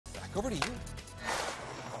Over to you.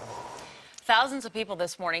 Thousands of people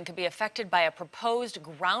this morning could be affected by a proposed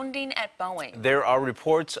grounding at Boeing. There are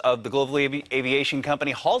reports of the global aviation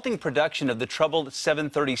company halting production of the troubled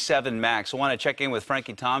 737 MAX. I want to check in with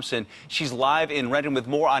Frankie Thompson. She's live in Renton with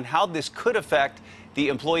more on how this could affect the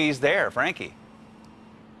employees there. Frankie.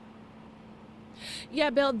 Yeah,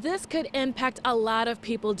 Bill, this could impact a lot of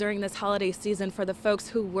people during this holiday season for the folks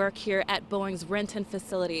who work here at Boeing's Renton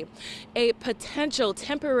facility. A potential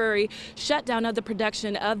temporary shutdown of the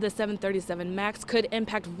production of the 737 MAX could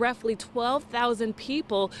impact roughly 12,000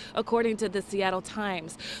 people, according to the Seattle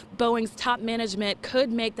Times. Boeing's top management could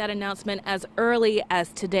make that announcement as early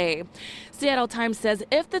as today. Seattle Times says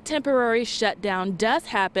if the temporary shutdown does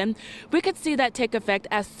happen, we could see that take effect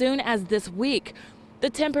as soon as this week. The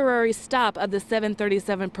temporary stop of the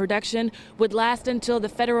 737 production would last until the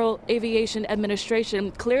Federal Aviation Administration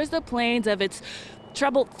clears the planes of its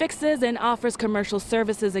troubled fixes and offers commercial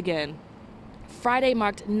services again. Friday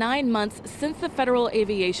marked 9 months since the Federal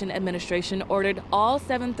Aviation Administration ordered all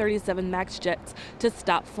 737 MAX jets to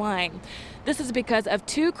stop flying. This is because of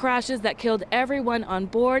 2 crashes that killed everyone on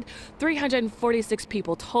board, 346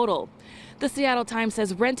 people total. The Seattle Times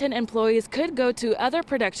says Renton employees could go to other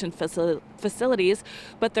production facilities,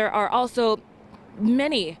 but there are also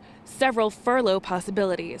several furlough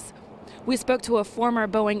possibilities. We spoke to a former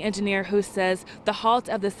Boeing engineer who says the halt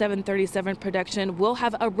of the 737 production will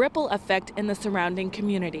have a ripple effect in the surrounding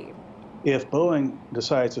community. If Boeing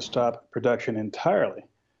decides to stop production entirely,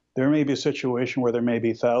 there may be a situation where there may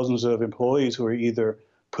be thousands of employees who are either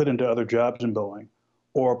put into other jobs in Boeing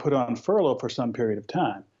or put on furlough for some period of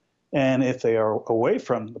time. And if they are away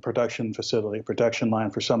from the production facility, production line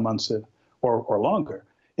for some months or longer,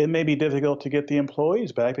 it may be difficult to get the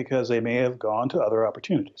employees back because they may have gone to other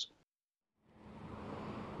opportunities.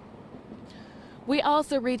 We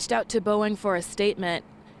also reached out to Boeing for a statement.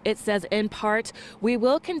 It says, in part, we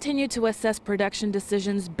will continue to assess production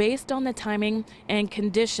decisions based on the timing and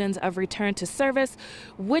conditions of return to service,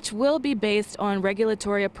 which will be based on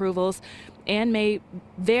regulatory approvals and may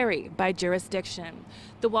vary by jurisdiction.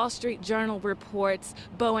 The Wall Street Journal reports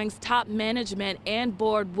Boeing's top management and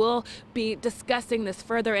board will be discussing this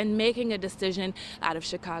further and making a decision out of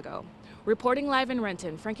Chicago. Reporting live in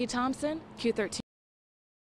Renton, Frankie Thompson, Q13.